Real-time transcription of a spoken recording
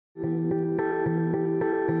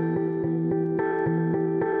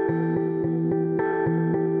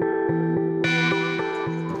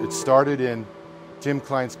started in Tim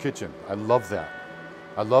Klein's kitchen. I love that.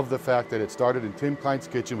 I love the fact that it started in Tim Klein's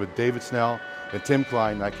kitchen with David Snell and Tim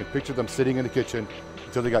Klein. I can picture them sitting in the kitchen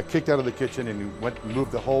until they got kicked out of the kitchen and went and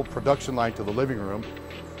moved the whole production line to the living room.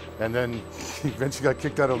 And then eventually got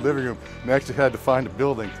kicked out of the living room and actually had to find a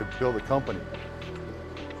building to build a company.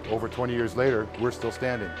 Over 20 years later, we're still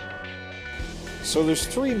standing. So there's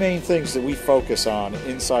three main things that we focus on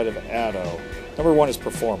inside of ATTO. Number one is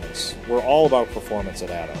performance. We're all about performance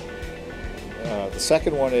at ATTO. The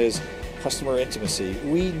second one is customer intimacy.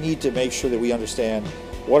 We need to make sure that we understand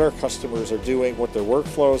what our customers are doing, what their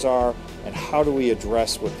workflows are, and how do we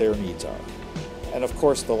address what their needs are. And of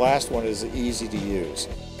course, the last one is easy to use.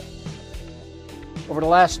 Over the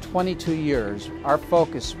last 22 years, our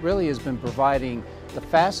focus really has been providing the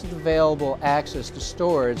fastest available access to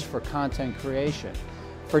storage for content creation,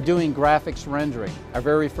 for doing graphics rendering. Our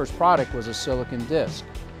very first product was a silicon disk.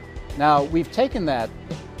 Now, we've taken that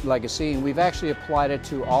legacy and we've actually applied it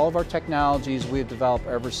to all of our technologies we've developed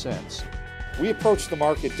ever since. We approach the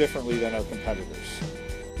market differently than our competitors.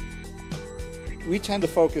 We tend to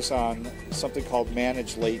focus on something called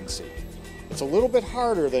managed latency. It's a little bit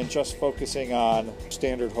harder than just focusing on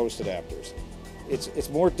standard host adapters. It's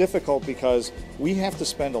more difficult because we have to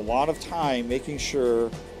spend a lot of time making sure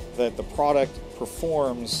that the product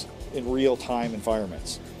performs in real-time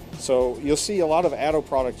environments. So you'll see a lot of ATTO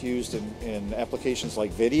product used in applications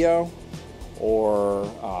like video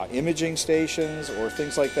or imaging stations or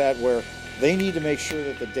things like that, where they need to make sure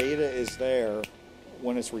that the data is there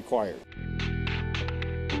when it's required.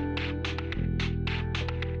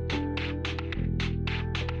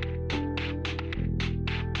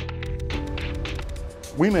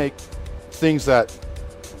 We make things that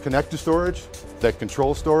connect to storage, that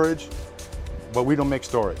control storage, but we don't make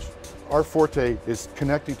storage. Our forte is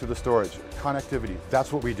connecting to the storage, connectivity.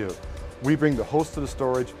 That's what we do. We bring the host to the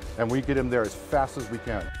storage and we get them there as fast as we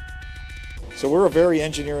can. So we're a very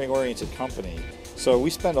engineering-oriented company. So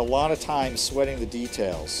we spend a lot of time sweating the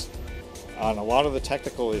details on a lot of the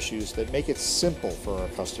technical issues that make it simple for our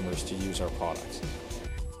customers to use our products.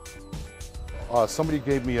 Somebody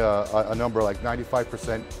gave me a number like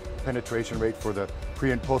 95% penetration rate for the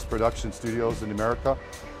pre and post-production studios in America.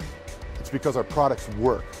 It's because our products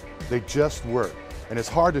work. They just work. And it's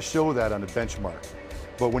hard to show that on a benchmark.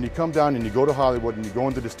 But when you come down and you go to Hollywood and you go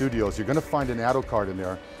into the studios, you're going to find an ATTO card in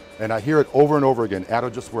there. And I hear it over and over again. ATTO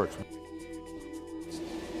just works.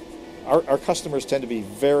 Our customers tend to be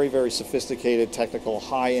very, very sophisticated, technical,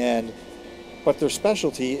 high-end, but their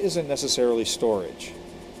specialty isn't necessarily storage.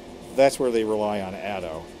 That's where they rely on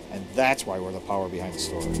ATTO, and that's why we're the power behind the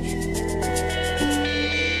storage.